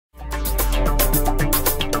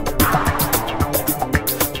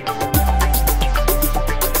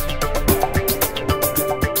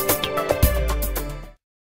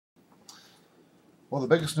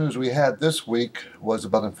biggest news we had this week was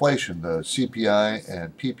about inflation. The CPI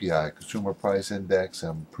and PPI, Consumer Price Index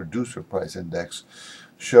and Producer Price Index,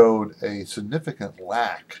 showed a significant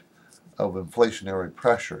lack of inflationary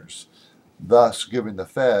pressures, thus giving the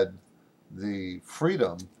Fed the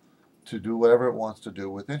freedom to do whatever it wants to do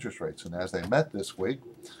with interest rates. And as they met this week,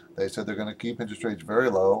 they said they're going to keep interest rates very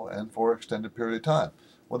low and for an extended period of time.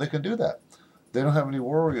 Well, they can do that. They don't have any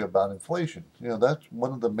worry about inflation. You know, that's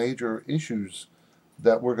one of the major issues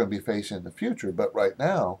that we're going to be facing in the future. But right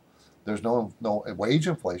now, there's no wage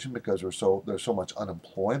inflation because there's so much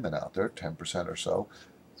unemployment out there, 10% or so.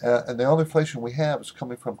 And the only inflation we have is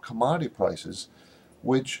coming from commodity prices,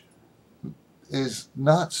 which is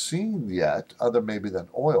not seen yet, other maybe than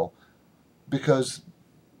oil, because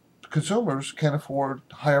consumers can't afford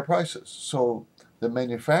higher prices. So the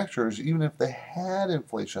manufacturers, even if they had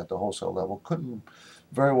inflation at the wholesale level, couldn't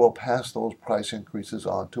very well pass those price increases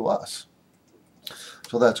on to us.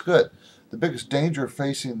 So that's good. The biggest danger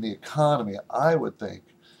facing the economy, I would think,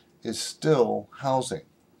 is still housing.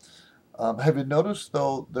 Have you noticed,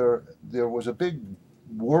 though, there was a big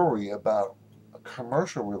worry about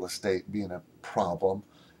commercial real estate being a problem,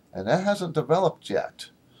 and that hasn't developed yet.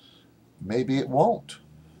 Maybe it won't.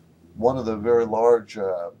 One of the very large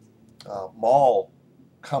mall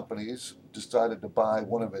companies decided to buy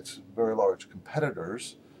one of its very large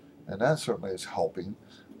competitors, and that certainly is helping.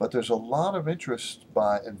 But there's a lot of interest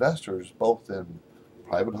by investors both in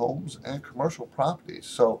private homes and commercial properties.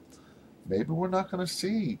 So maybe we're not going to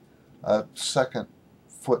see a second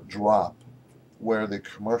foot drop where the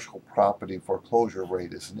commercial property foreclosure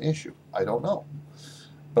rate is an issue. I don't know.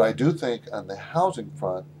 But I do think on the housing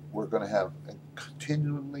front, we're going to have a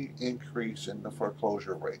continually increase in the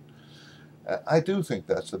foreclosure rate. I do think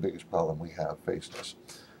that's the biggest problem we have faced us.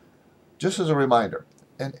 Just as a reminder,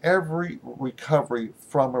 in every recovery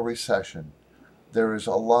from a recession, there is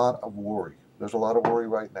a lot of worry. There's a lot of worry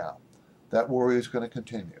right now. That worry is going to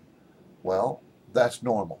continue. Well, that's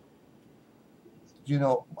normal. You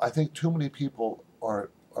know, I think too many people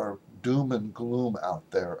are doom and gloom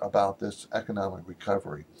out there about this economic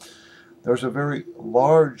recovery. There's a very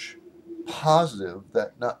large positive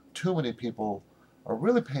that not too many people are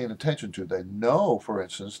really paying attention to. They know, for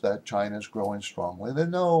instance, that China is growing strongly. They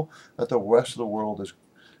know that the rest of the world is,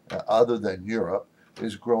 other than Europe,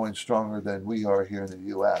 is growing stronger than we are here in the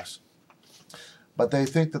U.S. But they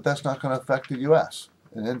think that that's not going to affect the U.S.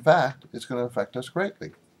 And in fact, it's going to affect us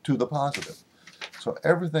greatly, to the positive. So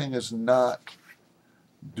everything is not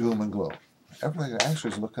doom and gloom. Everything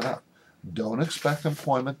actually is looking up. Don't expect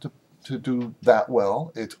employment to do that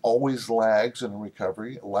well. It always lags in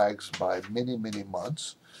recovery. It lags by many, many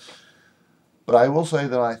months. But I will say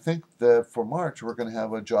that I think that for March we're going to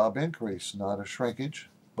have a job increase, not a shrinkage.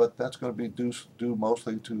 But that's going to be due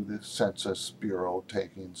mostly to the Census Bureau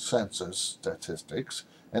taking census statistics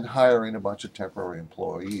and hiring a bunch of temporary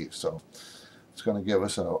employees. So it's going to give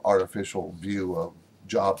us an artificial view of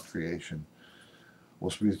job creation. We'll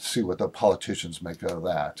see what the politicians make out of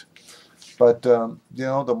that. But, you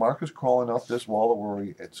know, the market's crawling up this wall of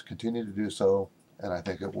worry. It's continued to do so, and I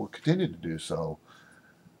think it will continue to do so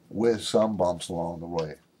with some bumps along the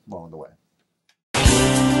way.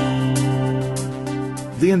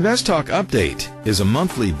 The Invest Talk Update is a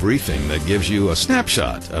monthly briefing that gives you a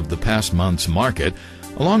snapshot of the past month's market,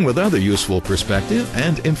 along with other useful perspective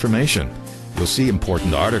and information. You'll see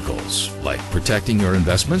important articles like protecting your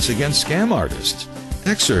investments against scam artists,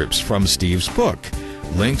 excerpts from Steve's book,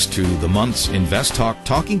 links to the month's Invest Talk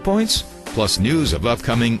talking points, plus news of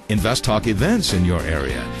upcoming Invest Talk events in your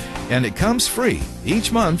area. And it comes free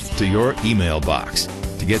each month to your email box.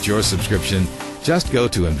 To get your subscription, just go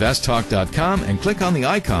to investtalk.com and click on the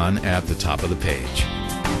icon at the top of the page.